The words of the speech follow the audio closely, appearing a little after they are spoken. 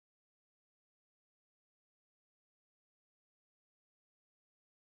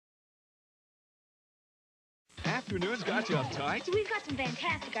afternoons got you uptight? We've got some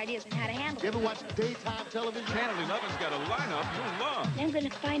fantastic ideas on how to handle it. You ever watch daytime television? Channel 11's got a lineup you'll love. I'm going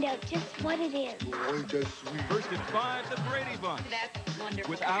to find out just what it is. Oh, ain't that sweet? First at 5, the Brady Bunch. That's wonderful.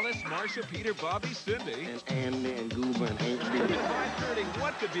 With Alice, Marcia, Peter, Bobby, Cindy. And Andy and Goober and Hank B. At 5:30,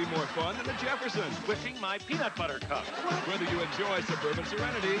 what could be more fun than the Jeffersons? Whipping my peanut butter cup. Whether you enjoy suburban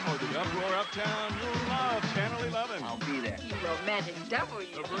serenity or the uproar uptown, you'll love Channel 11. I'll be there. You romantic devil,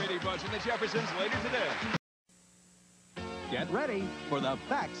 you. The Brady Bunch and the Jeffersons later today. Get ready for the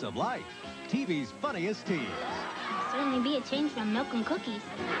facts of life. TV's funniest teens. Certainly be a change from milk and cookies.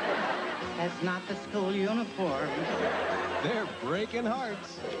 That's not the school uniform. They're breaking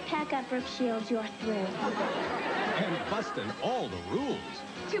hearts Pack up, Brooke Shields, you're through. and busting all the rules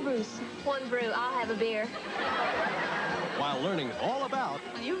 2 brews. 1 brew, I'll have a beer. while learning all about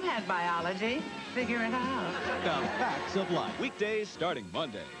You've had biology. Figure it out. the facts of life. Weekdays starting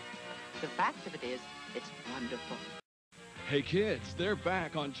Monday. The fact of it is, it's wonderful. Hey kids, they're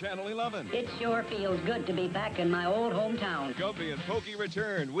back on Channel 11. It sure feels good to be back in my old hometown. Gumpy and Pokey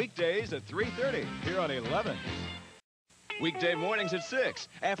return weekdays at 3:30 here on 11. Weekday mornings at 6.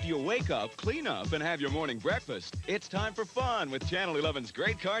 After you wake up, clean up, and have your morning breakfast, it's time for fun with Channel 11's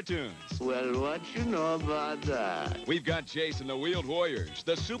great cartoons. Well, what you know about that? We've got Jason the Wheeled Warriors,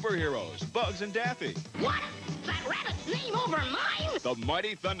 the superheroes, Bugs and Daffy, What? That rabbit's name over mine? the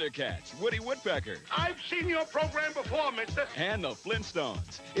Mighty Thundercats, Woody Woodpecker, I've seen your program before, mister. and the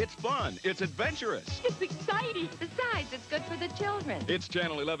Flintstones. It's fun. It's adventurous. It's exciting. Besides, it's good for the children. It's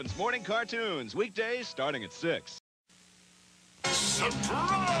Channel 11's morning cartoons, weekdays starting at 6.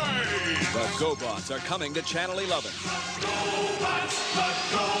 Surprise! The GoBots are coming to Channel 11. GoBots,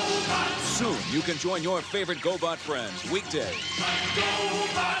 the GoBots, Soon, you can join your favorite GoBot friends weekdays.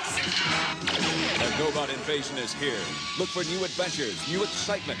 GoBots. The GoBot invasion is here. Look for new adventures, new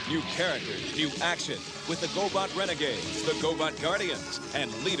excitement, new characters, new action with the GoBot Renegades, the GoBot Guardians,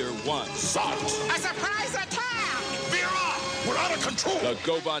 and Leader 1. Salt! A surprise attack! Veer off! We're out of control! The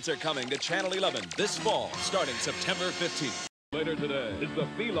GoBots are coming to Channel 11 this fall, starting September 15th. Later today is the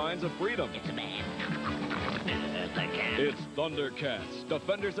Felines of Freedom. It's a man. It's Thundercats,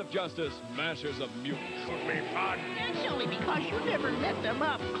 Defenders of Justice, Mashers of Mutants. Should be fun. It's only because you never let them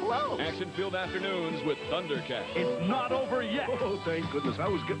up close. Action-filled afternoons with Thundercats. It's not over yet. Oh, thank goodness. I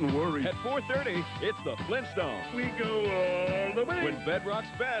was getting worried. At 4:30, it's the Flintstones. We go all the way. When Bedrock's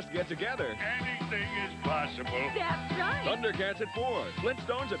best get together. Anything is possible. That's right. Thundercats at 4,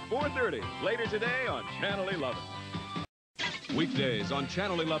 Flintstones at 4:30. Later today on Channel 11. Weekdays on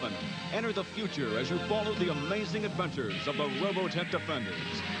Channel 11. Enter the future as you follow the amazing adventures of the Robotech Defenders.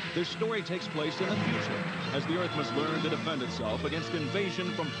 Their story takes place in the future as the Earth must learn to defend itself against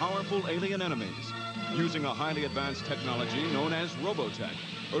invasion from powerful alien enemies. Using a highly advanced technology known as Robotech,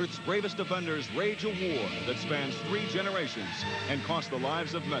 Earth's bravest defenders rage a war that spans 3 generations and costs the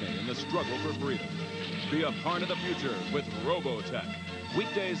lives of many in the struggle for freedom. Be a part of the future with Robotech.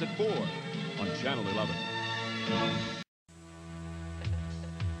 Weekdays at 4 on Channel 11.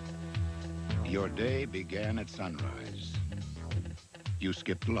 Your day began at sunrise. You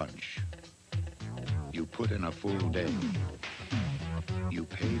skipped lunch. You put in a full day. You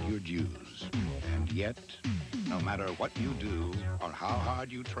paid your dues. And yet, no matter what you do or how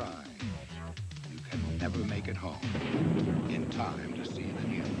hard you try, you can never make it home in time to see the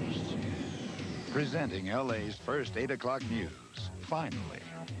news. Presenting LA's first 8 o'clock news. Finally,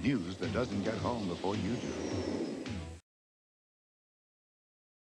 news that doesn't get home before you do.